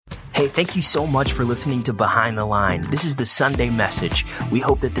Hey, thank you so much for listening to Behind the Line. This is the Sunday message. We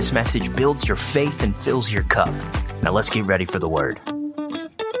hope that this message builds your faith and fills your cup. Now let's get ready for the word.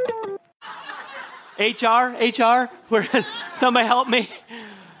 HR, somebody help me.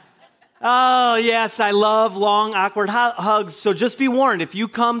 Oh, yes, I love long, awkward hugs. So just be warned, if you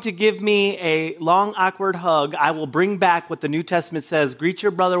come to give me a long, awkward hug, I will bring back what the New Testament says, greet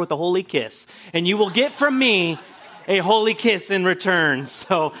your brother with a holy kiss. And you will get from me a holy kiss in return.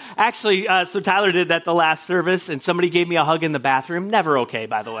 So actually, Tyler did that the last service, and somebody gave me a hug in the bathroom. Never okay,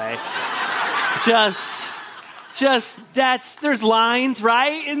 by the way. There's lines,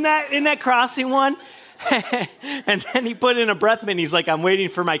 right? In that crossing one. And then he put in a breath mint. He's like, I'm waiting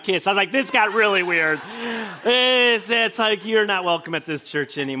for my kiss. I was like, this got really weird. It's like, you're not welcome at this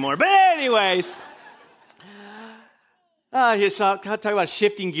church anymore. But anyways, so I'll talk about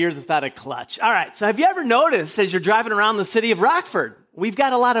shifting gears without a clutch. All right, so have you ever noticed as you're driving around the city of Rockford, we've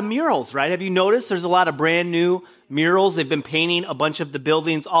got a lot of murals, right? Have you noticed there's a lot of brand new murals? They've been painting a bunch of the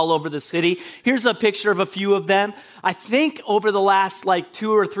buildings all over the city. Here's a picture of a few of them. I think over the last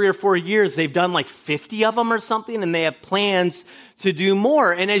 2 or 3 or 4 years, they've done 50 of them or something, and they have plans to do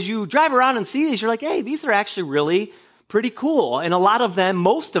more. And as you drive around and see these, you're like, hey, these are actually really pretty cool. And a lot of them,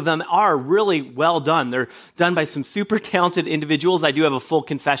 most of them are really well done. They're done by some super talented individuals. I do have a full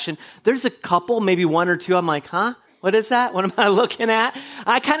confession. There's a couple, maybe one or two, I'm like, huh? What is that? What am I looking at?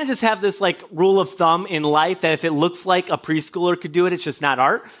 I kind of just have this rule of thumb in life that if it looks like a preschooler could do it, it's just not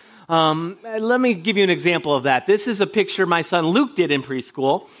art. Let me give you an example of that. This is a picture my son Luke did in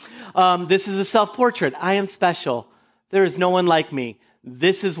preschool. This is a self-portrait. I am special. There is no one like me.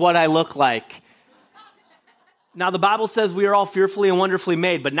 This is what I look like. Now, the Bible says we are all fearfully and wonderfully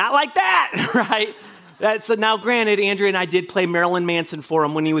made, but not like that, right? Now, granted, Andrea and I did play Marilyn Manson for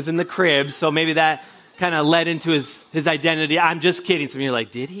him when he was in the crib, so maybe that kind of led into his identity. I'm just kidding. Some of you are like,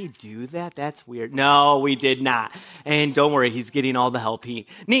 did he do that? That's weird. No, we did not. And don't worry, he's getting all the help he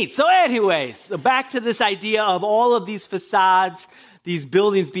needs. So anyways, back to this idea of all of these facades, these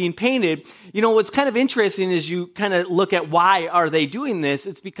buildings being painted. You know, what's kind of interesting is you kind of look at why are they doing this?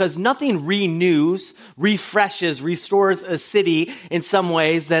 It's because nothing renews, refreshes, restores a city in some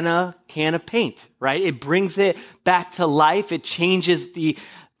ways than a can of paint, right? It brings it back to life. It changes the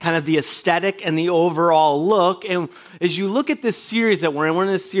aesthetic and the overall look. And as you look at this series that we're in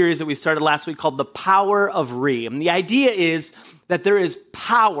this series that we started last week called The Power of Re. And the idea is that there is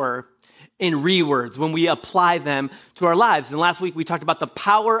power in re-words when we apply them to our lives. And last week we talked about the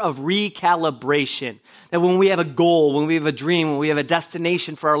power of recalibration. That when we have a goal, when we have a dream, when we have a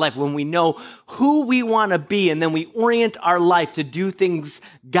destination for our life, when we know who we want to be, and then we orient our life to do things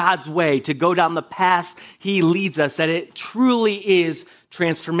God's way, to go down the path He leads us, that it truly is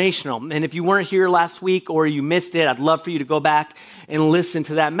transformational. And if you weren't here last week or you missed it, I'd love for you to go back and listen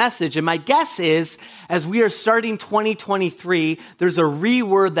to that message. And my guess is, as we are starting 2023, there's a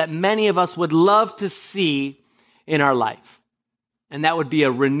re-word that many of us would love to see in our life. And that would be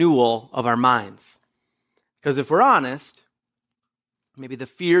a renewal of our minds. Because if we're honest, maybe the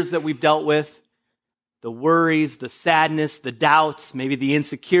fears that we've dealt with, the worries, the sadness, the doubts, maybe the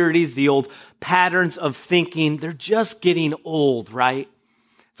insecurities, the old patterns of thinking, they're just getting old, right?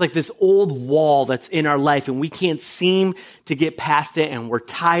 It's like this old wall that's in our life and we can't seem to get past it, and we're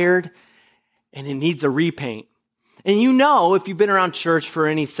tired and it needs a repaint. And you know, if you've been around church for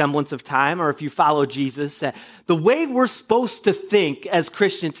any semblance of time, or if you follow Jesus, that the way we're supposed to think as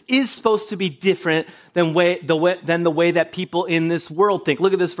Christians is supposed to be different than the way that people in this world think.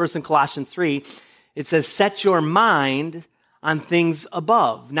 Look at this verse in Colossians 3. It says, set your mind on things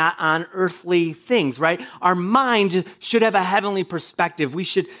above, not on earthly things, right? Our mind should have a heavenly perspective. We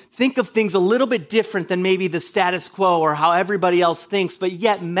should think of things a little bit different than maybe the status quo or how everybody else thinks, but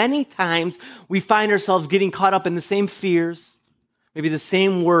yet many times we find ourselves getting caught up in the same fears, maybe the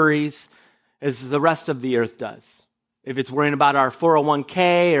same worries as the rest of the earth does. If it's worrying about our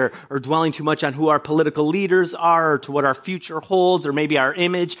 401k or dwelling too much on who our political leaders are or to what our future holds or maybe our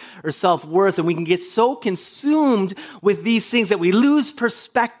image or self-worth, and we can get so consumed with these things that we lose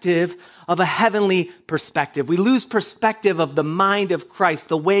perspective of a heavenly perspective. We lose perspective of the mind of Christ,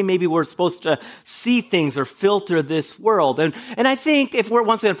 the way maybe we're supposed to see things or filter this world. And I think if we're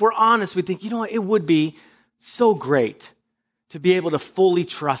honest, we think, you know what, it would be so great to be able to fully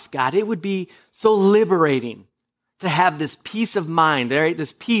trust God. It would be so liberating to have this peace of mind, right?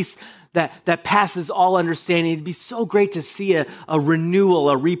 This peace that passes all understanding. It'd be so great to see a renewal,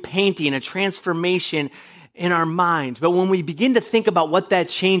 a repainting, a transformation in our mind. But when we begin to think about what that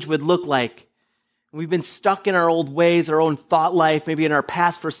change would look like, we've been stuck in our old ways, our own thought life, maybe in our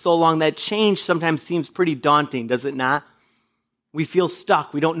past for so long, that change sometimes seems pretty daunting, does it not? We feel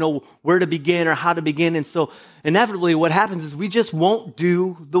stuck. We don't know where to begin or how to begin. And so inevitably what happens is we just won't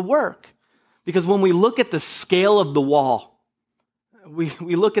do the work. Because when we look at the scale of the wall, we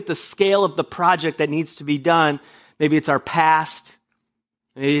look at the scale of the project that needs to be done, maybe it's our past,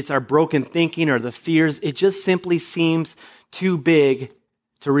 maybe it's our broken thinking or the fears, it just simply seems too big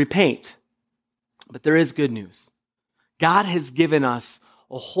to repaint. But there is good news. God has given us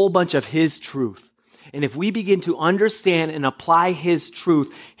a whole bunch of His truth. And if we begin to understand and apply His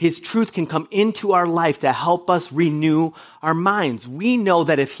truth can come into our life to help us renew our minds. We know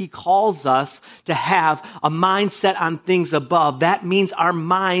that if He calls us to have a mindset on things above, that means our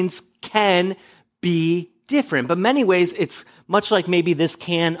minds can be different. But in many ways, it's much like maybe this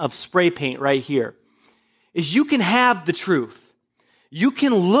can of spray paint right here, is you can have the truth. You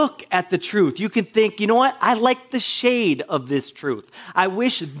can look at the truth. You can think, you know what? I like the shade of this truth. I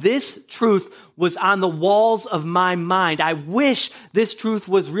wish this truth was on the walls of my mind. I wish this truth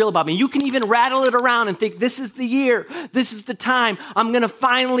was real about me. You can even rattle it around and think, this is the year. This is the time. I'm going to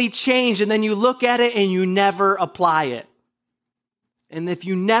finally change. And then you look at it and you never apply it. And if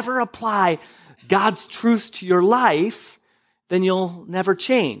you never apply God's truths to your life, then you'll never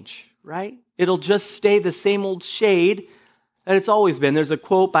change, right? It'll just stay the same old shade that it's always been. There's a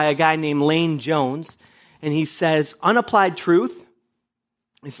quote by a guy named Lane Jones, and he says, unapplied truth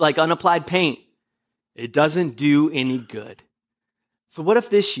is like unapplied paint. It doesn't do any good. So what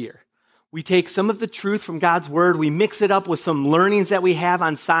if this year we take some of the truth from God's word, we mix it up with some learnings that we have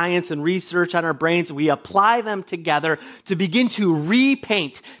on science and research on our brains, we apply them together to begin to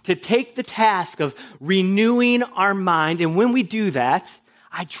repaint, to take the task of renewing our mind. And when we do that,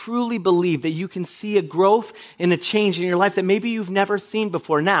 I truly believe that you can see a growth and a change in your life that maybe you've never seen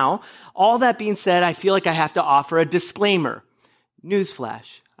before. Now, all that being said, I feel like I have to offer a disclaimer.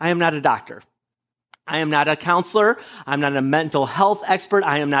 Newsflash, I am not a doctor. I am not a counselor. I'm not a mental health expert.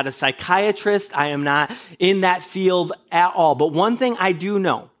 I am not a psychiatrist. I am not in that field at all. But one thing I do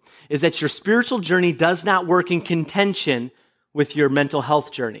know is that your spiritual journey does not work in contention with your mental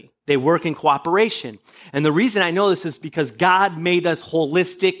health journey. They work in cooperation. And the reason I know this is because God made us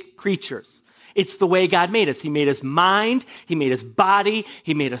holistic creatures. It's the way God made us. He made us mind, He made us body,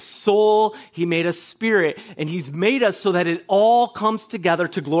 He made us soul, He made us spirit, and He's made us so that it all comes together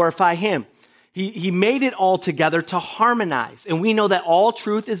to glorify Him. He made it all together to harmonize. And we know that all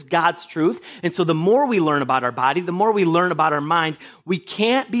truth is God's truth. And so the more we learn about our body, the more we learn about our mind, we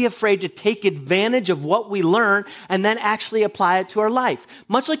can't be afraid to take advantage of what we learn and then actually apply it to our life.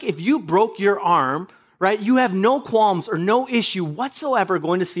 Much like if you broke your arm, right, you have no qualms or no issue whatsoever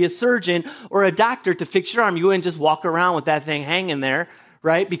going to see a surgeon or a doctor to fix your arm. You wouldn't just walk around with that thing hanging there,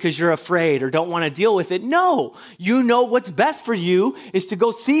 right? Because you're afraid or don't want to deal with it. No, you know what's best for you is to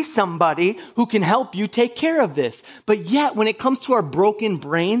go see somebody who can help you take care of this. But yet, when it comes to our broken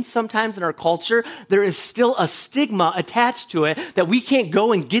brains, sometimes in our culture, there is still a stigma attached to it that we can't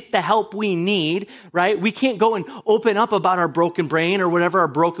go and get the help we need, right? We can't go and open up about our broken brain or whatever our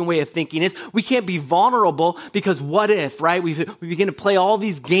broken way of thinking is. We can't be vulnerable because what if, right? We begin to play all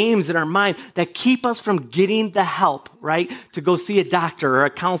these games in our mind that keep us from getting the help, right? To go see a doctor or a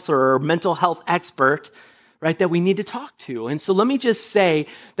counselor or a mental health expert, right, that we need to talk to. And so let me just say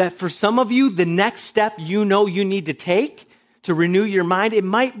that for some of you, the next step you know you need to take to renew your mind, it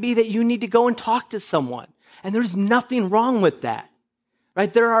might be that you need to go and talk to someone. And there's nothing wrong with that,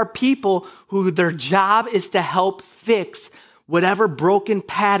 right? There are people who their job is to help fix whatever broken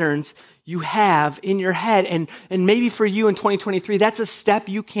patterns you have in your head. And maybe for you in 2023, that's a step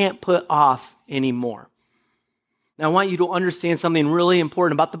you can't put off anymore. Now, I want you to understand something really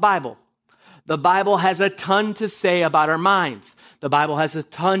important about the Bible. The Bible has a ton to say about our minds. The Bible has a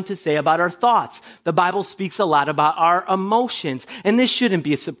ton to say about our thoughts. The Bible speaks a lot about our emotions. And this shouldn't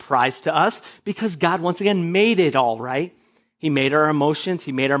be a surprise to us because God, once again, made it all, right? He made our emotions,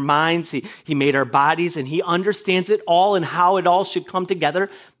 He made our minds, He made our bodies, and He understands it all and how it all should come together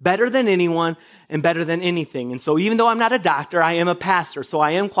better than anyone and better than anything. And so even though I'm not a doctor, I am a pastor, so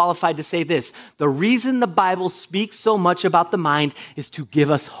I am qualified to say this. The reason the Bible speaks so much about the mind is to give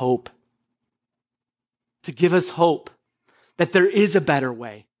us hope. To give us hope that there is a better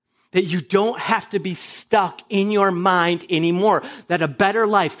way. That you don't have to be stuck in your mind anymore. That a better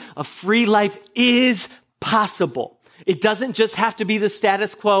life, a free life is possible. It doesn't just have to be the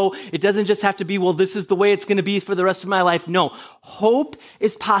status quo. It doesn't just have to be, well, this is the way it's going to be for the rest of my life. No, hope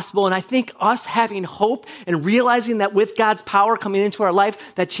is possible. And I think us having hope and realizing that with God's power coming into our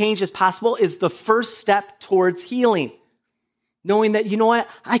life, that change is possible is the first step towards healing. Knowing that, you know what,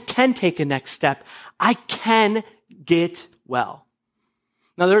 I can take a next step. I can get well.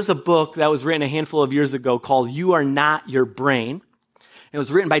 Now, there's a book that was written a handful of years ago called You Are Not Your Brain. It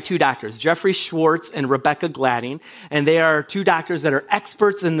was written by two doctors, Jeffrey Schwartz and Rebecca Gladding, and they are two doctors that are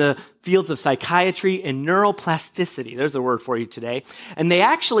experts in the fields of psychiatry and neuroplasticity. There's a word for you today. And they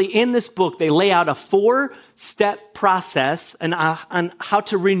actually, in this book, they lay out a 4-step process on how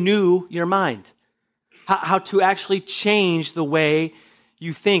to renew your mind, how to actually change the way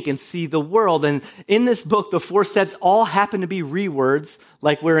you think and see the world. And in this book, the 4 steps all happen to be rewords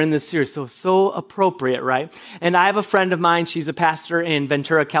like we're in this series. So appropriate, right? And I have a friend of mine. She's a pastor in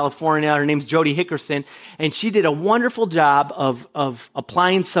Ventura, California. Her name's Jody Hickerson. And she did a wonderful job of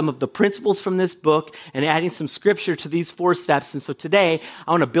applying some of the principles from this book and adding some scripture to these 4 steps. And so today, I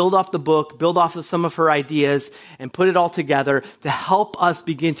want to build off the book, build off of some of her ideas, and put it all together to help us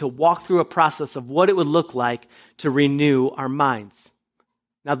begin to walk through a process of what it would look like to renew our minds.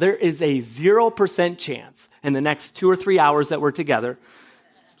 Now, there is a 0% chance in the next 2 or 3 hours that we're together,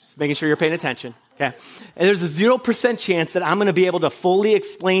 just making sure you're paying attention, okay? And there's a 0% chance that I'm going to be able to fully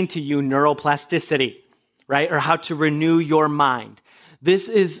explain to you neuroplasticity, right? Or how to renew your mind. This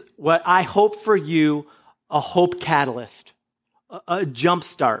is what I hope for you, a hope catalyst, a jump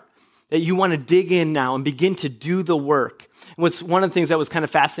start, that you want to dig in now and begin to do the work. One of the things that was kind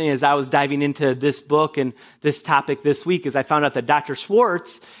of fascinating as I was diving into this book and this topic this week is I found out that Dr.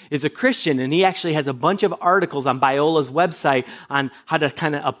 Schwartz is a Christian, and he actually has a bunch of articles on Biola's website on how to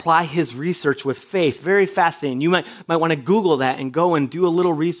kind of apply his research with faith. Very fascinating. You might want to Google that and go and do a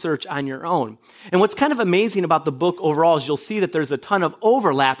little research on your own. And what's kind of amazing about the book overall is you'll see that there's a ton of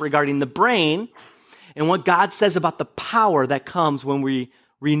overlap regarding the brain and what God says about the power that comes when we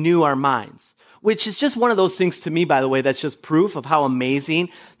renew our minds, which is just one of those things to me, by the way, that's just proof of how amazing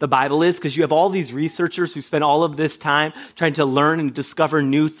the Bible is, because you have all these researchers who spend all of this time trying to learn and discover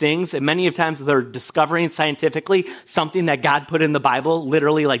new things, and many of times they're discovering scientifically something that God put in the Bible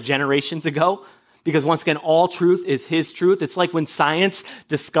literally like generations ago, because once again, all truth is His truth. It's like when science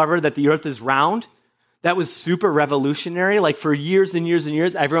discovered that the earth is round. That was super revolutionary. Like for years and years and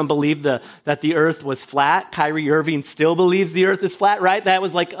years, everyone believed that the earth was flat. Kyrie Irving still believes the earth is flat, right? That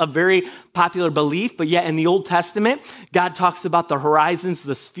was like a very popular belief. But yet in the Old Testament, God talks about the horizons,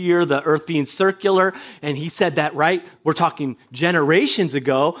 the sphere, the earth being circular. And He said that, right? We're talking generations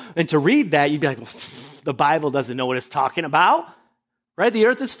ago. And to read that, you'd be like, well, the Bible doesn't know what it's talking about. Right? The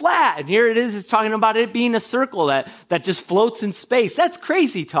earth is flat. And here it is, it's talking about it being a circle that just floats in space. That's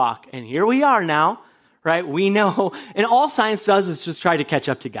crazy talk. And here we are now. Right? We know, and all science does is just try to catch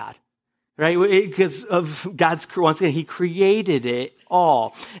up to God, right? Because of God's, once again, He created it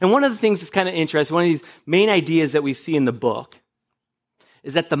all. And one of the things that's kind of interesting, one of these main ideas that we see in the book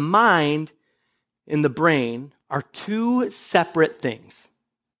is that the mind and the brain are 2 separate things.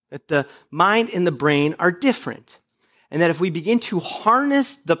 That the mind and the brain are different. And that if we begin to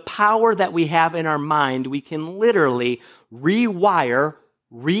harness the power that we have in our mind, we can literally rewire,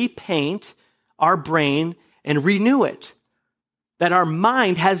 repaint our brain and renew it. That our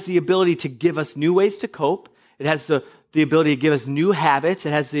mind has the ability to give us new ways to cope. It has the ability to give us new habits. It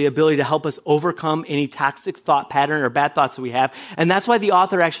has the ability to help us overcome any toxic thought pattern or bad thoughts that we have. And that's why the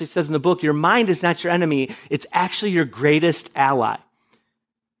author actually says in the book, your mind is not your enemy. It's actually your greatest ally.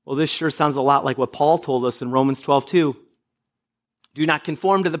 Well, this sure sounds a lot like what Paul told us in Romans 12:2. Do not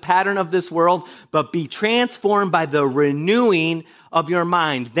conform to the pattern of this world, but be transformed by the renewing of your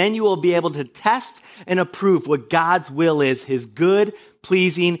mind. Then you will be able to test and approve what God's will is, His good,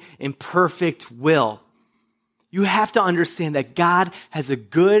 pleasing, and perfect will. You have to understand that God has a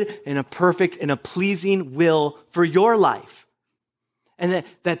good and a perfect and a pleasing will for your life. And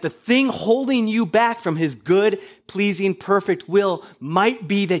that the thing holding you back from His good, pleasing, perfect will might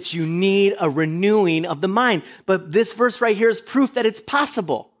be that you need a renewing of the mind. But this verse right here is proof that it's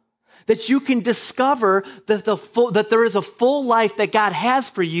possible. That you can discover that there is a full life that God has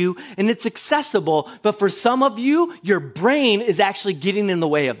for you and it's accessible. But for some of you, your brain is actually getting in the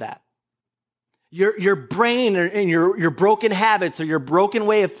way of that. Your brain and your broken habits or your broken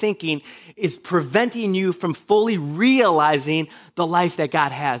way of thinking is preventing you from fully realizing the life that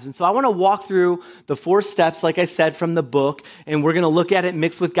God has. And so I want to walk through the 4 steps, like I said, from the book, and we're going to look at it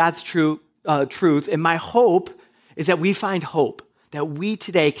mixed with God's truth. And my hope is that we find hope, that we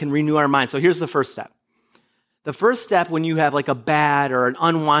today can renew our minds. So here's the first step. The first step when you have like a bad or an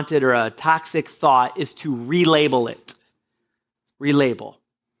unwanted or a toxic thought is to relabel it. Relabel.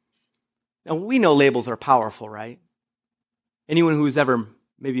 Now, we know labels are powerful, right? Anyone who's ever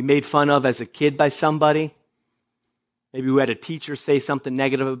maybe made fun of as a kid by somebody, maybe who had a teacher say something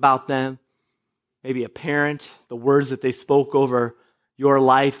negative about them, maybe a parent, the words that they spoke over your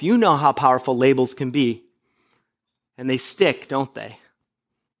life, you know how powerful labels can be. And they stick, don't they?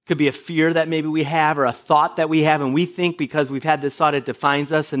 Could be a fear that maybe we have or a thought that we have, and we think because we've had this thought, it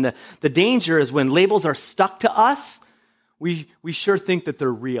defines us. And the danger is when labels are stuck to us, we sure think that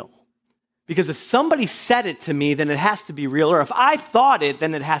they're real. Because if somebody said it to me, then it has to be real. Or if I thought it,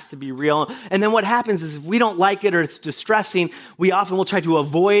 then it has to be real. And then what happens is if we don't like it or it's distressing, we often will try to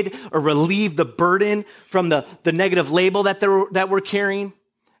avoid or relieve the burden from the negative label that we're carrying.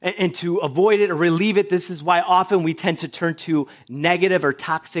 And to avoid it or relieve it, this is why often we tend to turn to negative or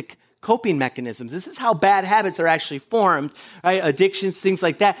toxic coping mechanisms. This is how bad habits are actually formed, right? Addictions, things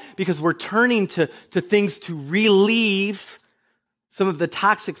like that, because we're turning to things to relieve some of the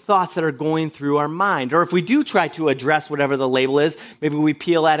toxic thoughts that are going through our mind. Or if we do try to address whatever the label is, maybe we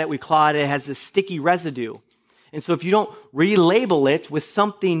peel at it, we claw at it, it has this sticky residue. And so if you don't relabel it with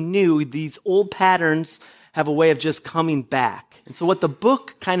something new, these old patterns have a way of just coming back. And so what the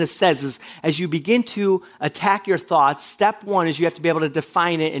book kind of says is as you begin to attack your thoughts, step one is you have to be able to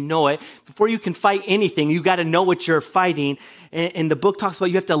define it and know it. Before you can fight anything, you got to know what you're fighting. And the book talks about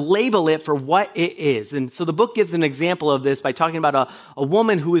you have to label it for what it is. And so the book gives an example of this by talking about a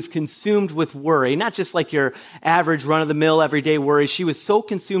woman who is consumed with worry, not just like your average run-of-the-mill everyday worry. She was so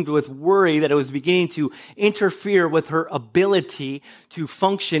consumed with worry that it was beginning to interfere with her ability to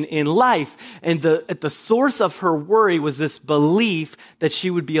function in life. And at the source of her worry was this belief that she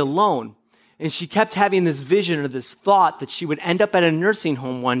would be alone. And she kept having this vision or this thought that she would end up at a nursing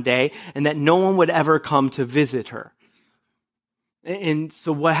home one day and that no one would ever come to visit her. And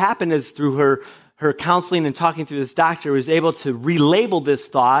so what happened is through her counseling and talking through this doctor was able to relabel this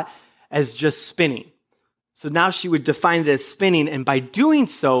thought as just spinning. So now she would define it as spinning, and by doing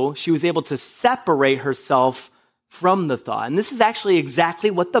so, she was able to separate herself from the thought. And this is actually exactly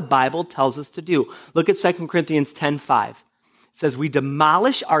what the Bible tells us to do. Look at 2 Corinthians 10:5. It says, we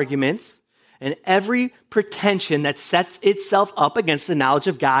demolish arguments and every pretension that sets itself up against the knowledge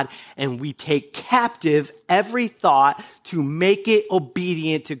of God, and we take captive every thought to make it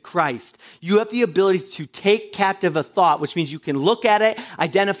obedient to Christ. You have the ability to take captive a thought, which means you can look at it,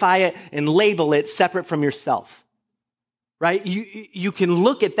 identify it, and label it separate from yourself. Right? You can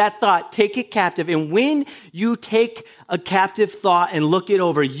look at that thought, take it captive, and when you take a captive thought and look it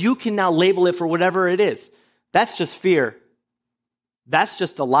over, you can now label it for whatever it is. That's just fear. That's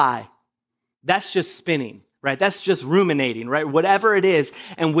just a lie. That's just spinning, right? That's just ruminating, right? Whatever it is.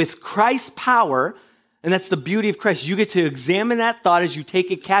 And with Christ's power, and that's the beauty of Christ, you get to examine that thought as you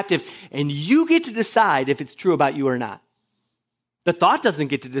take it captive, and you get to decide if it's true about you or not. The thought doesn't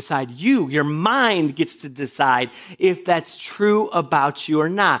get to decide you. Your mind gets to decide if that's true about you or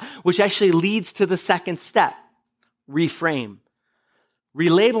not, which actually leads to the second step, reframe.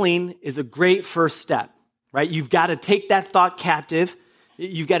 Relabeling is a great first step, right? You've got to take that thought captive.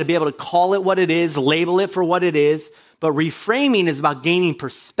 You've got to be able to call it what it is, label it for what it is. But reframing is about gaining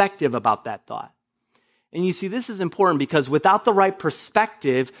perspective about that thought. And you see, this is important because without the right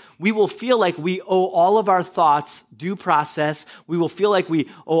perspective, we will feel like we owe all of our thoughts due process. We will feel like we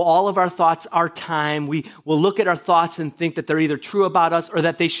owe all of our thoughts our time. We will look at our thoughts and think that they're either true about us or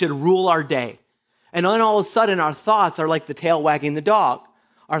that they should rule our day. And then all of a sudden, our thoughts are like the tail wagging the dog.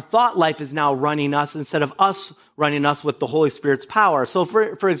 Our thought life is now running us instead of us running us with the Holy Spirit's power. So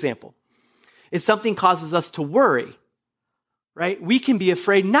for example, if something causes us to worry, right, we can be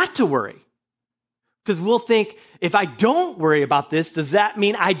afraid not to worry. Because we'll think, if I don't worry about this, does that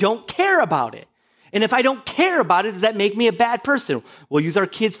mean I don't care about it? And if I don't care about it, does that make me a bad person? We'll use our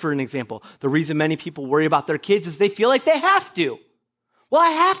kids for an example. The reason many people worry about their kids is they feel like they have to. Well, I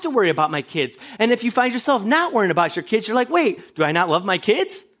have to worry about my kids. And if you find yourself not worrying about your kids, you're like, wait, do I not love my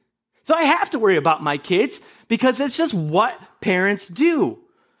kids? So I have to worry about my kids because it's just what parents do.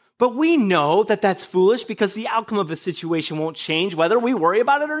 But we know that that's foolish because the outcome of a situation won't change whether we worry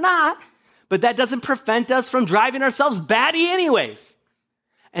about it or not. But that doesn't prevent us from driving ourselves batty anyways.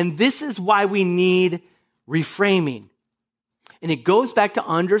 And this is why we need reframing. And it goes back to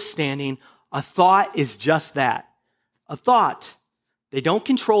understanding a thought is just that. A thought. They don't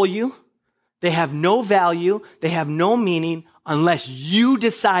control you. They have no value. They have no meaning unless you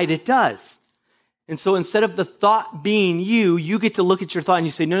decide it does. And so instead of the thought being you, you get to look at your thought and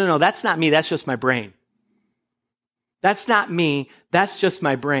you say, no, that's not me. That's just my brain. That's not me. That's just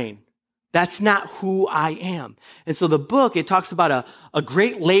my brain. That's not who I am. And so the book, it talks about a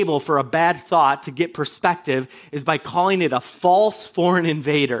great label for a bad thought to get perspective is by calling it a false foreign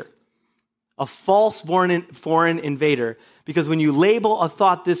invader. A false foreign invader. Because when you label a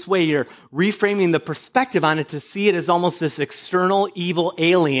thought this way, you're reframing the perspective on it to see it as almost this external evil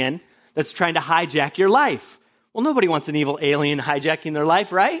alien that's trying to hijack your life. Well, nobody wants an evil alien hijacking their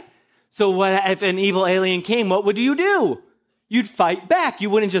life, right? So what if an evil alien came, what would you do? You'd fight back. You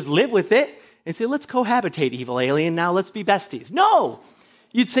wouldn't just live with it and say, let's cohabitate, evil alien. Now let's be besties. No.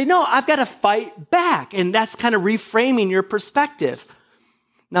 You'd say, no, I've got to fight back. And that's kind of reframing your perspective.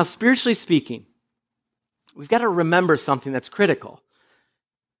 Now, spiritually speaking, we've got to remember something that's critical.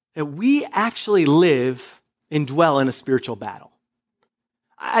 That we actually live and dwell in a spiritual battle.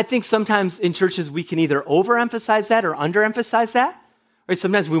 I think sometimes in churches we can either overemphasize that or underemphasize that. Right?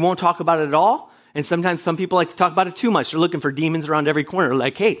 Sometimes we won't talk about it at all. And sometimes some people like to talk about it too much. They're looking for demons around every corner.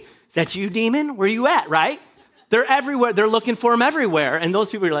 Like, hey, is that you, demon? Where you at, right? They're everywhere. They're looking for them everywhere. And those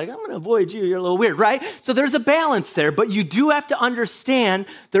people are like, I'm going to avoid you. You're a little weird, right? So there's a balance there. But you do have to understand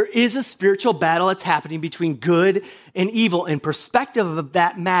there is a spiritual battle that's happening between good and evil. And perspective of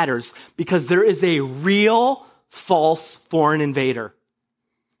that matters because there is a real false foreign invader,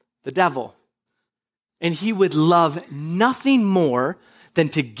 the devil. And he would love nothing more than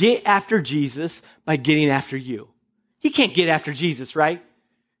to get after Jesus by getting after you. He can't get after Jesus, right?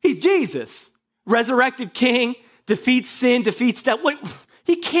 He's Jesus. Resurrected king, defeats sin, defeats death.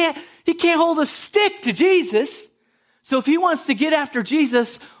 He can't hold a stick to Jesus. So if he wants to get after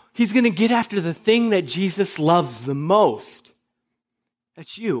Jesus, he's going to get after the thing that Jesus loves the most.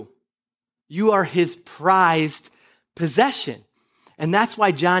 That's you. You are his prized possession. And that's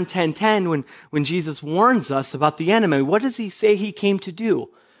why John 10:10, when Jesus warns us about the enemy, what does he say he came to do?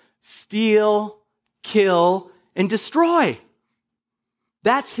 Steal, kill, and destroy.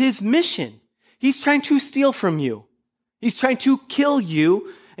 That's his mission. He's trying to steal from you. He's trying to kill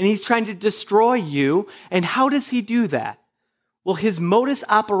you, and he's trying to destroy you. And how does he do that? Well, his modus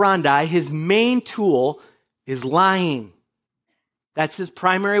operandi, his main tool, is lying. That's his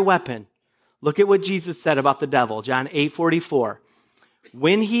primary weapon. Look at what Jesus said about the devil, John 8:44.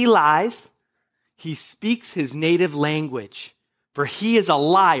 When he lies, he speaks his native language, for he is a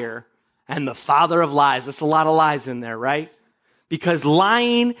liar and the father of lies. That's a lot of lies in there, right? Because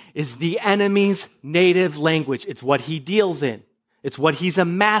lying is the enemy's native language. It's what he deals in. It's what he's a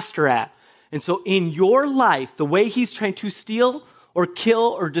master at. And so in your life, the way he's trying to steal or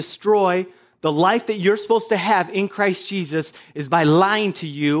kill or destroy the life that you're supposed to have in Christ Jesus is by lying to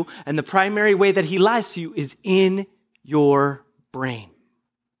you. And the primary way that he lies to you is in your brain.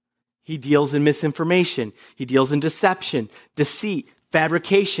 He deals in misinformation. He deals in deception, deceit,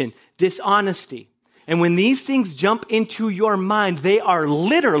 fabrication, dishonesty. And when these things jump into your mind, they are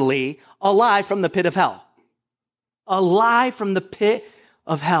literally a lie from the pit of hell. A lie from the pit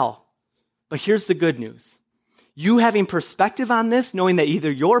of hell. But here's the good news. You having perspective on this, knowing that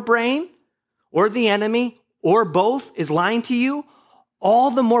either your brain or the enemy or both is lying to you,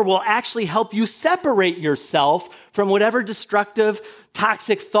 all the more will actually help you separate yourself from whatever destructive,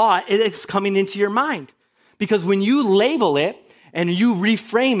 toxic thought is coming into your mind. Because when you label it and you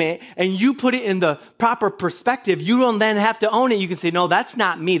reframe it and you put it in the proper perspective, you don't then have to own it. You can say, no, that's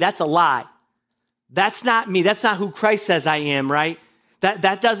not me. That's a lie. That's not me. That's not who Christ says I am, right?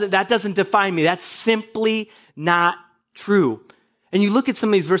 That doesn't define me. That's simply not true. And you look at some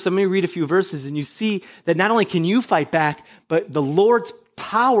of these verses, I'm going to read a few verses, and you see that not only can you fight back, but the Lord's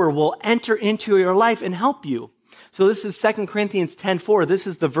power will enter into your life and help you. So this is 2 Corinthians 10:4. This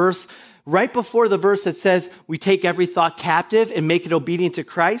is the verse right before the verse that says, we take every thought captive and make it obedient to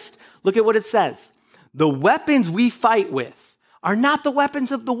Christ. Look at what it says. The weapons we fight with are not the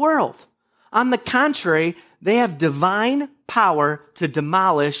weapons of the world. On the contrary, they have divine power to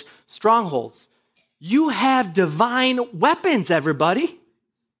demolish strongholds. You have divine weapons, everybody.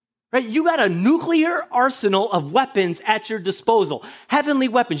 Right? You got a nuclear arsenal of weapons at your disposal. Heavenly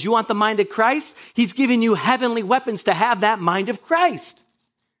weapons. You want the mind of Christ? He's giving you heavenly weapons to have that mind of Christ.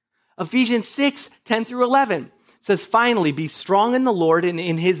 Ephesians 6:10-11 says, finally, be strong in the Lord and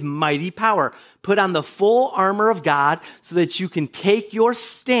in his mighty power. Put on the full armor of God so that you can take your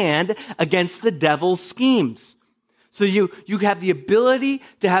stand against the devil's schemes. So you have the ability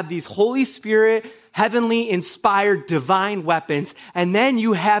to have these Holy Spirit, heavenly inspired divine weapons, and then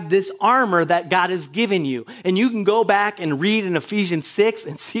you have this armor that God has given you. And you can go back and read in Ephesians 6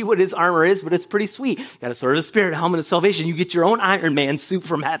 and see what his armor is, but it's pretty sweet. You got a sword of the Spirit, helmet of salvation. You get your own Iron Man suit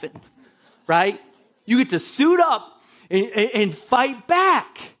from heaven, right? You get to suit up and fight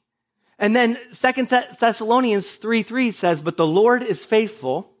back. And then 2 Thessalonians 3:3 says, but the Lord is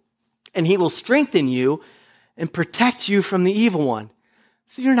faithful, and he will strengthen you and protect you from the evil one.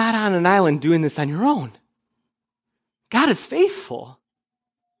 So you're not on an island doing this on your own. God is faithful.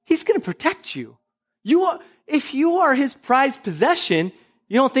 He's going to protect you. If you are his prized possession,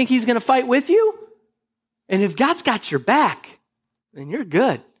 you don't think he's going to fight with you? And if God's got your back, then you're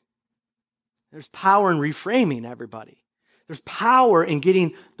good. There's power in reframing, everybody. There's power in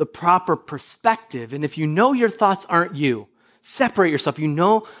getting the proper perspective. And if you know your thoughts aren't you, separate yourself, you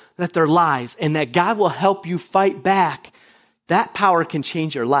know that they're lies, and that God will help you fight back, that power can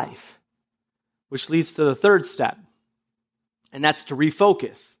change your life. Which leads to the third step, and that's to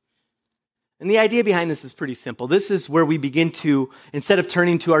refocus. And the idea behind this is pretty simple. This is where we begin to, instead of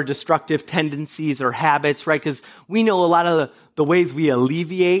turning to our destructive tendencies or habits, right? Because we know a lot of the ways we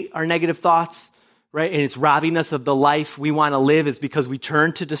alleviate our negative thoughts, right? And it's robbing us of the life we want to live is because we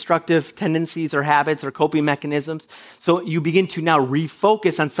turn to destructive tendencies or habits or coping mechanisms. So you begin to now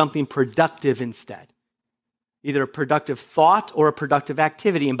refocus on something productive instead. Either a productive thought or a productive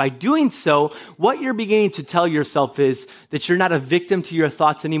activity. And by doing so, what you're beginning to tell yourself is that you're not a victim to your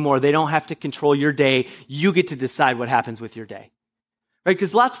thoughts anymore. They don't have to control your day. You get to decide what happens with your day. Right?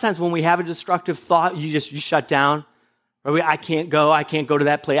 Because lots of times when we have a destructive thought, you shut down. Right? I can't go to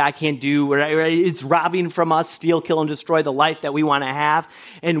that place. I can't do, right? It's robbing from us, steal, kill, and destroy the life that we want to have.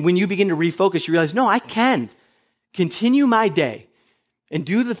 And when you begin to refocus, you realize, no, I can continue my day and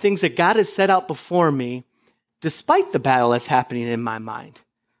do the things that God has set out before me despite the battle that's happening in my mind,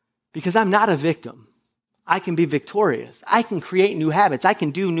 because I'm not a victim. I can be victorious. I can create new habits. I can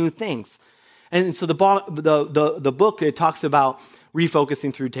do new things. And so the book, it talks about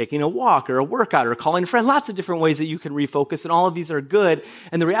refocusing through taking a walk or a workout or calling a friend, lots of different ways that you can refocus, and all of these are good.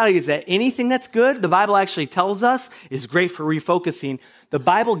 And the reality is that anything that's good, the Bible actually tells us, is great for refocusing. The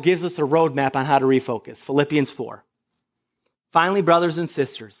Bible gives us a roadmap on how to refocus. Philippians 4. Finally, brothers and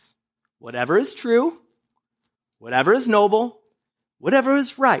sisters, whatever is true, whatever is noble, whatever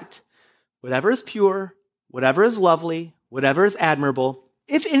is right, whatever is pure, whatever is lovely, whatever is admirable,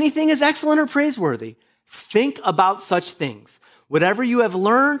 if anything is excellent or praiseworthy, think about such things. Whatever you have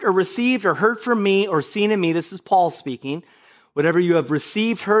learned or received or heard from me or seen in me, this is Paul speaking, whatever you have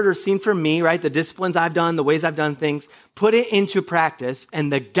received, heard, or seen from me, right, the disciplines I've done, the ways I've done things, put it into practice,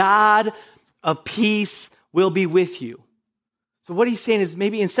 and the God of peace will be with you. So what he's saying is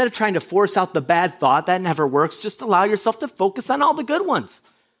maybe instead of trying to force out the bad thought, that never works, just allow yourself to focus on all the good ones.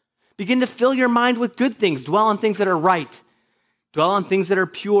 Begin to fill your mind with good things. Dwell on things that are right. Dwell on things that are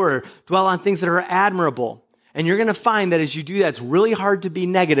pure. Dwell on things that are admirable. And you're going to find that as you do that, it's really hard to be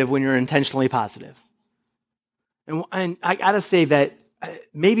negative when you're intentionally positive. And I got to say that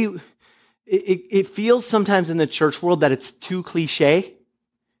maybe it feels sometimes in the church world that it's too cliche,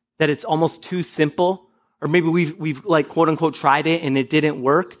 that it's almost too simple. Or maybe we've like quote unquote tried it and it didn't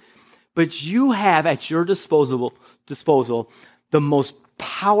work. But you have at your disposal the most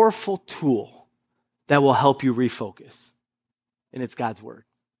powerful tool that will help you refocus. And it's God's word.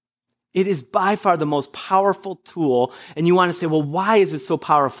 It is by far the most powerful tool. And you want to say, well, why is it so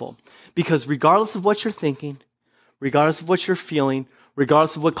powerful? Because regardless of what you're thinking, regardless of what you're feeling,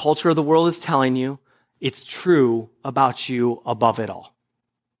 regardless of what culture of the world is telling you, it's true about you above it all.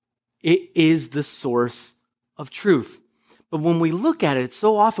 It is the source of truth. But when we look at it,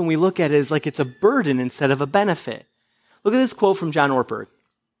 so often we look at it as like it's a burden instead of a benefit. Look at this quote from John Ortberg.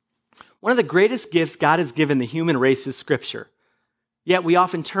 One of the greatest gifts God has given the human race is Scripture. Yet we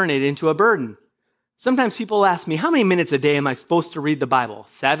often turn it into a burden. Sometimes people ask me, how many minutes a day am I supposed to read the Bible?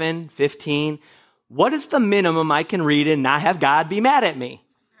 7, 15? What is the minimum I can read and not have God be mad at me?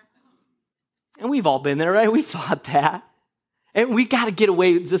 And we've all been there, right? We've thought that. And we got to get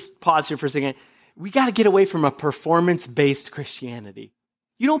away, just pause here for a second. We got to get away from a performance-based Christianity.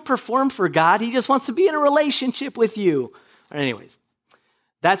 You don't perform for God. He just wants to be in a relationship with you. Anyways,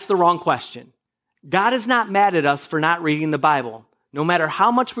 that's the wrong question. God is not mad at us for not reading the Bible. No matter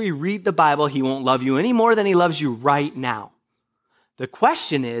how much we read the Bible, he won't love you any more than he loves you right now. The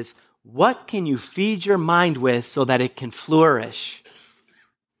question is, what can you feed your mind with so that it can flourish?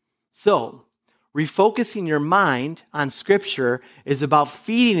 So, refocusing your mind on Scripture is about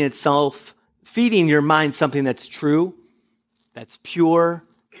feeding your mind something that's true, that's pure,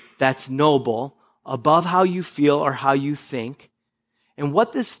 that's noble, above how you feel or how you think. And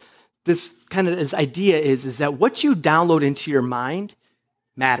what this idea is that what you download into your mind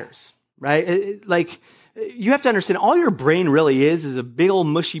matters, right? You have to understand, all your brain really is a big old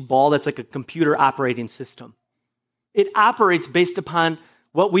mushy ball that's like a computer operating system. It operates based upon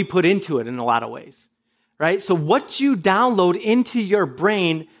what we put into it in a lot of ways, right? So what you download into your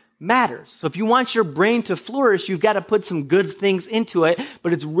brain matters. So if you want your brain to flourish, you've got to put some good things into it,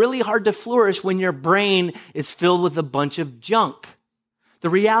 but it's really hard to flourish when your brain is filled with a bunch of junk. The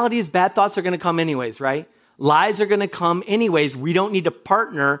reality is bad thoughts are going to come anyways, right? Lies are going to come anyways. We don't need to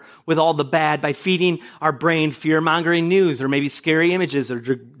partner with all the bad by feeding our brain fear-mongering news or maybe scary images or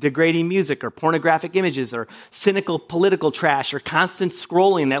degrading music or pornographic images or cynical political trash or constant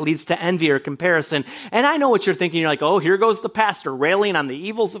scrolling that leads to envy or comparison. And I know what you're thinking. You're like, oh, here goes the pastor railing on the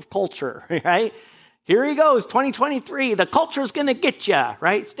evils of culture, right? Here he goes, 2023, the culture's going to get you,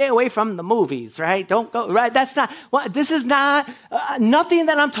 right? Stay away from the movies, right? Don't go, right? That's not, well, this is not, nothing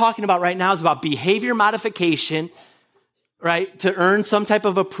that I'm talking about right now is about behavior modification, right? To earn some type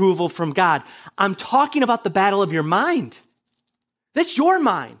of approval from God. I'm talking about the battle of your mind. That's your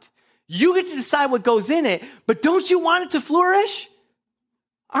mind. You get to decide what goes in it, but don't you want it to flourish?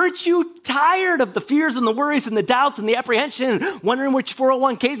 Aren't you tired of the fears and the worries and the doubts and the apprehension and wondering what your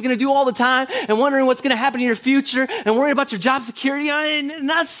 401k is going to do all the time and wondering what's going to happen in your future and worrying about your job security? And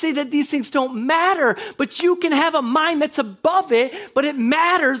not to say that these things don't matter, but you can have a mind that's above it, but it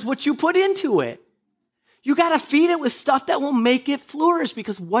matters what you put into it. You got to feed it with stuff that will make it flourish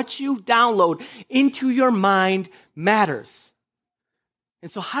because what you download into your mind matters.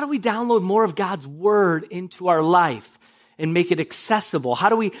 And so how do we download more of God's word into our life and make it accessible? How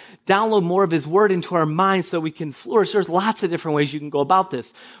do we download more of his word into our minds so we can flourish? There's lots of different ways you can go about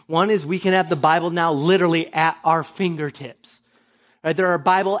this. One is we can have the Bible now literally at our fingertips. Right? There are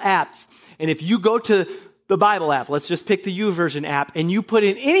Bible apps. And if you go to the Bible app, let's just pick the YouVersion app, and you put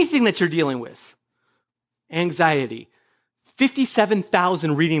in anything that you're dealing with, anxiety,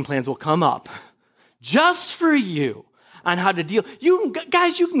 57,000 reading plans will come up just for you on how to deal. You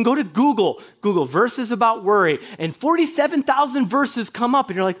can go to Google verses about worry, and 47,000 verses come up,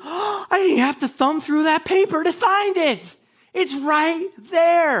 and you're like, oh, I didn't have to thumb through that paper to find it. It's right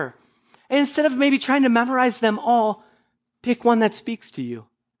there. And instead of maybe trying to memorize them all, pick one that speaks to you.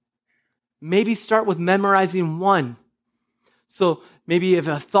 Maybe start with memorizing one. So maybe if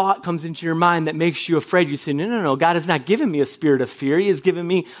a thought comes into your mind that makes you afraid, you say, no, God has not given me a spirit of fear. He has given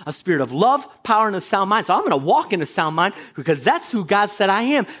me a spirit of love, power, and a sound mind. So I'm going to walk in a sound mind because that's who God said I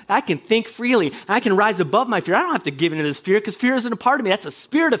am. I can think freely. I can rise above my fear. I don't have to give into this fear because fear isn't a part of me. That's a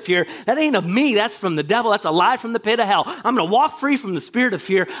spirit of fear. That ain't of me. That's from the devil. That's a lie from the pit of hell. I'm going to walk free from the spirit of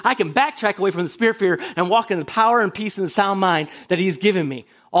fear. I can backtrack away from the spirit of fear and walk in the power and peace and the sound mind that he's given me.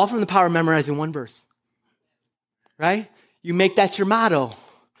 All from the power of memorizing one verse. Right? You make that your motto.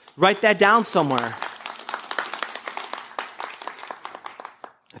 Write that down somewhere.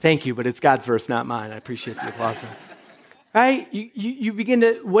 Thank you, but it's God's verse, not mine. I appreciate the applause. Right? You begin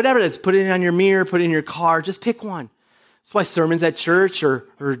to, whatever it is, put it on your mirror, put it in your car, just pick one. That's why sermons at church or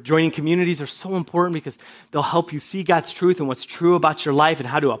joining communities are so important because they'll help you see God's truth and what's true about your life and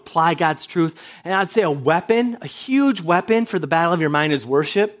how to apply God's truth. And I'd say a huge weapon for the battle of your mind is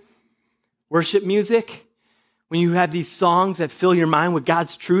worship. Worship music. When you have these songs that fill your mind with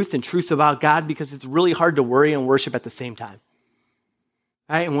God's truth and truths about God, because it's really hard to worry and worship at the same time.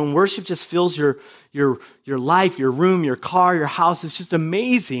 Right? And when worship just fills your life, your room, your car, your house, it's just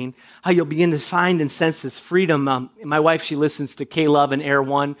amazing how you'll begin to find and sense this freedom. My wife, she listens to K-Love and Air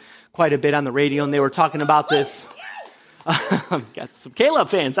One quite a bit on the radio, and they were talking about this. Got some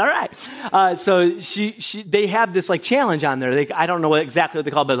K-Love fans, all right. So they have this like challenge on there. I don't know exactly what they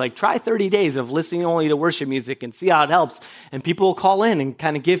call it, but like try 30 days of listening only to worship music and see how it helps. And people will call in and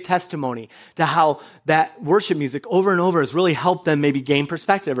kind of give testimony to how that worship music over and over has really helped them maybe gain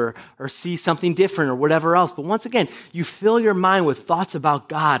perspective or see something different or whatever else. But once again, you fill your mind with thoughts about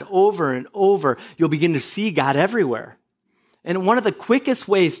God over and over, you'll begin to see God everywhere. And one of the quickest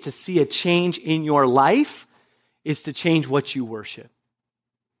ways to see a change in your life is to change what you worship.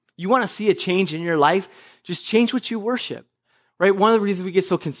 You want to see a change in your life? Just change what you worship, right? One of the reasons we get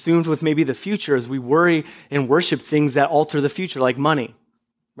so consumed with maybe the future is we worry and worship things that alter the future, like money,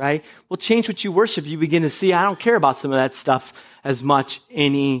 right? Well, change what you worship. You begin to see, I don't care about some of that stuff as much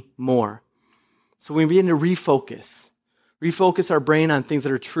anymore. So we begin to refocus our brain on things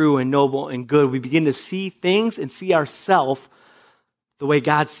that are true and noble and good. We begin to see things and see ourselves the way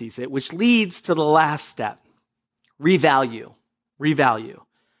God sees it, which leads to the last step. Revalue.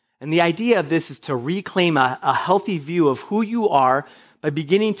 And the idea of this is to reclaim a healthy view of who you are by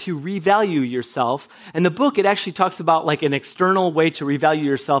beginning to revalue yourself. And the book, it actually talks about like an external way to revalue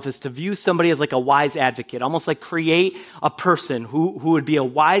yourself is to view somebody as like a wise advocate, almost like create a person who would be a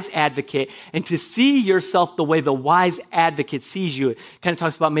wise advocate and to see yourself the way the wise advocate sees you. It kind of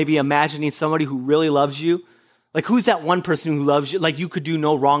talks about maybe imagining somebody who really loves you. Like, who's that one person who loves you? Like, you could do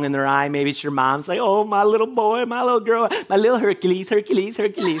no wrong in their eye. Maybe it's your mom's like, oh, my little boy, my little girl, my little Hercules, right? You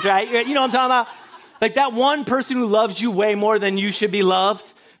know what I'm talking about? Like, that one person who loves you way more than you should be loved.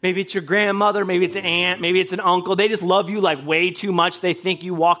 Maybe it's your grandmother. Maybe it's an aunt. Maybe it's an uncle. They just love you, like, way too much. They think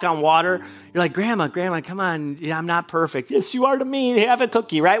you walk on water. You're like, Grandma, come on. Yeah, I'm not perfect. Yes, you are to me. Have a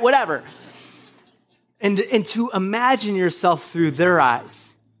cookie, right? Whatever. And to imagine yourself through their eyes.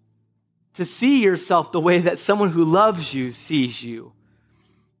 To see yourself the way that someone who loves you sees you.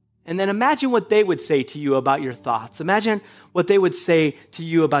 And then imagine what they would say to you about your thoughts. Imagine what they would say to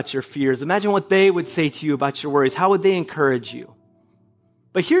you about your fears. Imagine what they would say to you about your worries. How would they encourage you?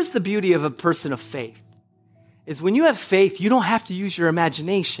 But here's the beauty of a person of faith, is when you have faith, you don't have to use your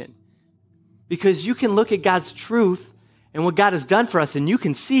imagination, because you can look at God's truth and what God has done for us, and you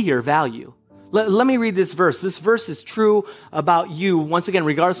can see your value. Let me read this verse. This verse is true about you, once again,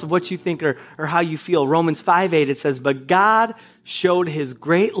 regardless of what you think or how you feel. Romans 5:8, it says, "But God showed his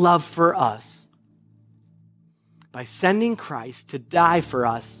great love for us by sending Christ to die for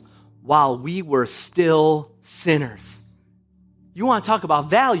us while we were still sinners." You want to talk about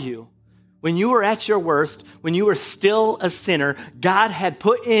value? When you were at your worst, when you were still a sinner, God had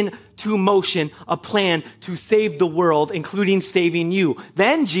put into motion a plan to save the world, including saving you.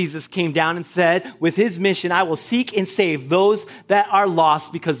 Then Jesus came down and said, with his mission, "I will seek and save those that are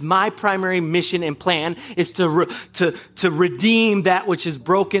lost," because my primary mission and plan is to redeem that which is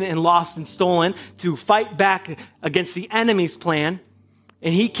broken and lost and stolen, to fight back against the enemy's plan.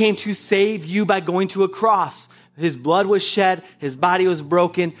 And he came to save you by going to a cross. His blood was shed, his body was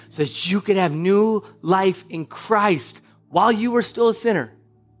broken, so that you could have new life in Christ while you were still a sinner.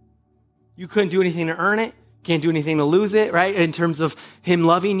 You couldn't do anything to earn it, can't do anything to lose it, right? In terms of him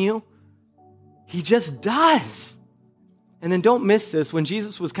loving you. He just does. And then don't miss this. When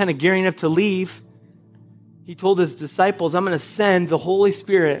Jesus was kind of gearing up to leave, he told his disciples, "I'm going to send the Holy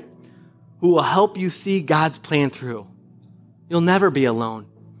Spirit who will help you see God's plan through. You'll never be alone."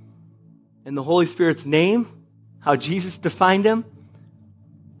 And the Holy Spirit's name, how Jesus defined him,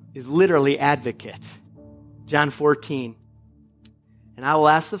 is literally advocate. John 14. "And I will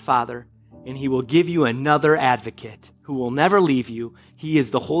ask the Father, and he will give you another advocate who will never leave you. He is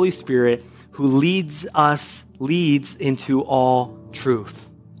the Holy Spirit who leads into all truth."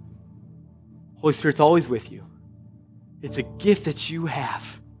 Holy Spirit's always with you. It's a gift that you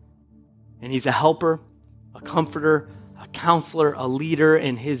have. And he's a helper, a comforter, a counselor, a leader,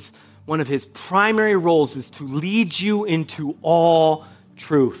 and one of his primary roles is to lead you into all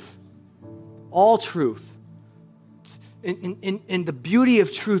truth. All truth. And the beauty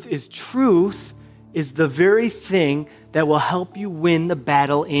of truth is the very thing that will help you win the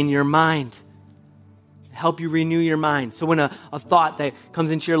battle in your mind. Help you renew your mind. So when a thought that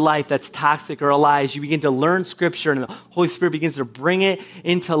comes into your life that's toxic or a lie, as you begin to learn Scripture and the Holy Spirit begins to bring it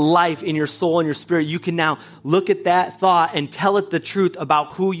into life in your soul and your spirit, you can now look at that thought and tell it the truth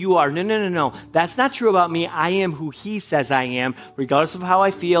about who you are. No. That's not true about me. I am who he says I am. Regardless of how I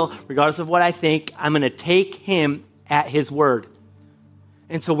feel, regardless of what I think, I'm going to take him at his word.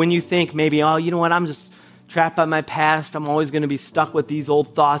 And so when you think maybe, oh, you know what, I'm just trapped by my past, I'm always going to be stuck with these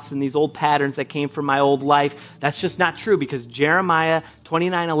old thoughts and these old patterns that came from my old life. That's just not true, because Jeremiah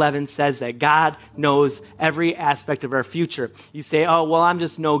 29:11 says that God knows every aspect of our future. You say, oh, well, I'm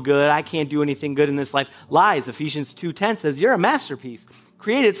just no good. I can't do anything good in this life. Lies. Ephesians 2:10 says you're a masterpiece,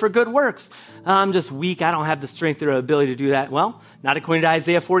 created for good works. I'm just weak. I don't have the strength or ability to do that. Well, not according to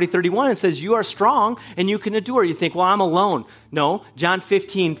Isaiah 40:31. It says you are strong and you can endure. You think, well, I'm alone. No, John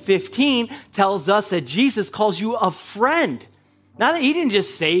 15:15 tells us that Jesus calls you a friend. Not that he didn't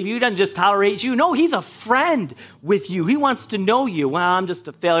just save you, he doesn't just tolerate you. No, he's a friend with you. He wants to know you. Well, I'm just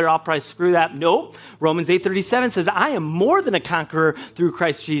a failure. I'll probably screw that. Nope. Romans 8:37 says, I am more than a conqueror through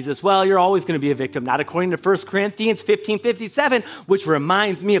Christ Jesus. Well, you're always going to be a victim. Not according to 1 Corinthians 15:57, which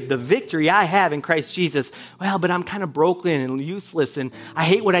reminds me of the victory I have in Christ Jesus. Well, but I'm kind of broken and useless, and I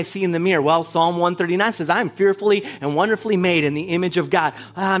hate what I see in the mirror. Well, Psalm 139 says, I'm fearfully and wonderfully made in the image of God.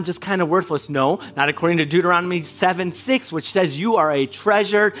 I'm just kind of worthless. No, not according to Deuteronomy 7:6, which says you are a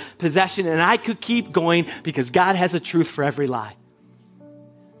treasured possession. And I could keep going because God has a truth for every lie.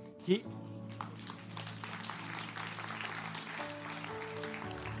 He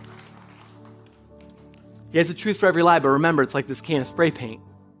has a truth for every lie, but remember, it's like this can of spray paint.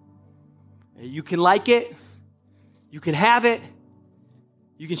 You can like it, you can have it,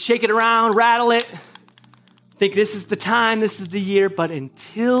 you can shake it around, rattle it, think this is the time, this is the year, but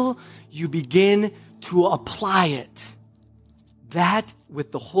until you begin to apply it, that,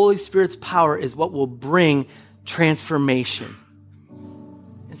 with the Holy Spirit's power, is what will bring transformation.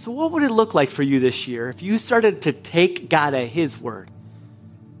 And so what would it look like for you this year if you started to take God at his word?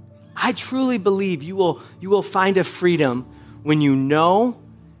 I truly believe you will find a freedom when you know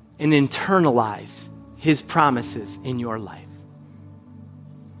and internalize his promises in your life.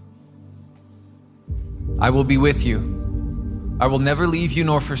 I will be with you. I will never leave you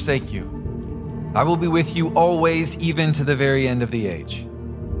nor forsake you. I will be with you always, even to the very end of the age.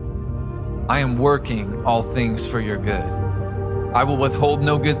 I am working all things for your good. I will withhold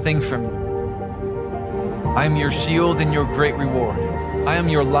no good thing from you. I am your shield and your great reward. I am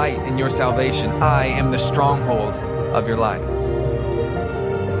your light and your salvation. I am the stronghold of your life.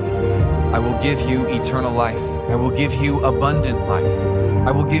 I will give you eternal life. I will give you abundant life.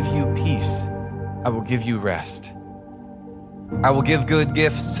 I will give you peace. I will give you rest. I will give good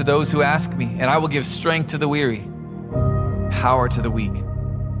gifts to those who ask me, and I will give strength to the weary, power to the weak.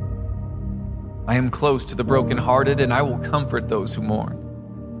 I am close to the brokenhearted, and I will comfort those who mourn.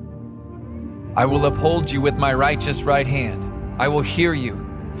 I will uphold you with my righteous right hand. I will hear you,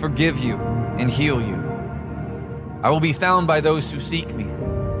 forgive you, and heal you. I will be found by those who seek me.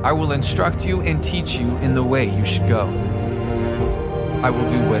 I will instruct you and teach you in the way you should go. I will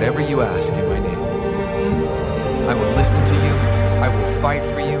do whatever you ask in my name. I will listen to you. I will fight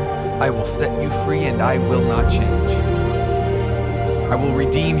for you. I will set you free, and I will not change. I will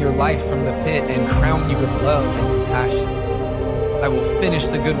redeem your life from the pit and crown you with love and compassion. I will finish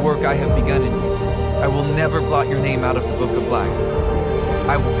the good work I have begun in you. I will never blot your name out of the book of life.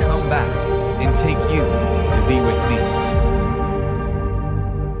 I will come back and take you to be with me.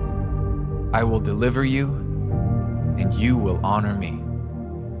 I will deliver you, and you will honor me.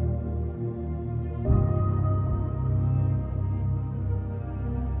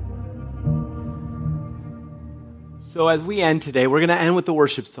 So as we end today, we're going to end with the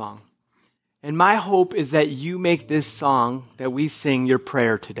worship song. And my hope is that you make this song that we sing your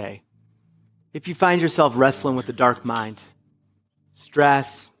prayer today. If you find yourself wrestling with a dark mind,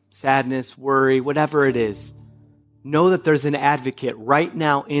 stress, sadness, worry, whatever it is, know that there's an advocate right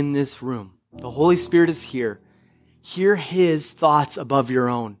now in this room. The Holy Spirit is here. Hear his thoughts above your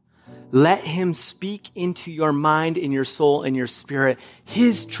own. Let him speak into your mind, in your soul, and your spirit,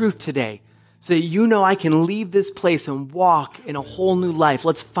 his truth today, so that you know I can leave this place and walk in a whole new life.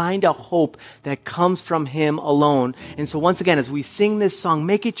 Let's find a hope that comes from him alone. And so once again, as we sing this song,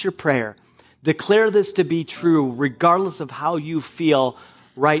 make it your prayer. Declare this to be true, regardless of how you feel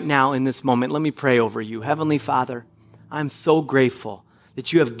right now in this moment. Let me pray over you. Heavenly Father, I'm so grateful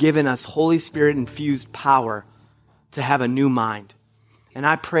that you have given us Holy Spirit-infused power to have a new mind. And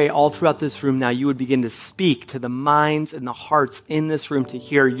I pray all throughout this room now you would begin to speak to the minds and the hearts in this room to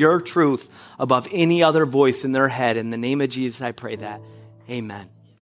hear your truth above any other voice in their head. In the name of Jesus, I pray that. Amen.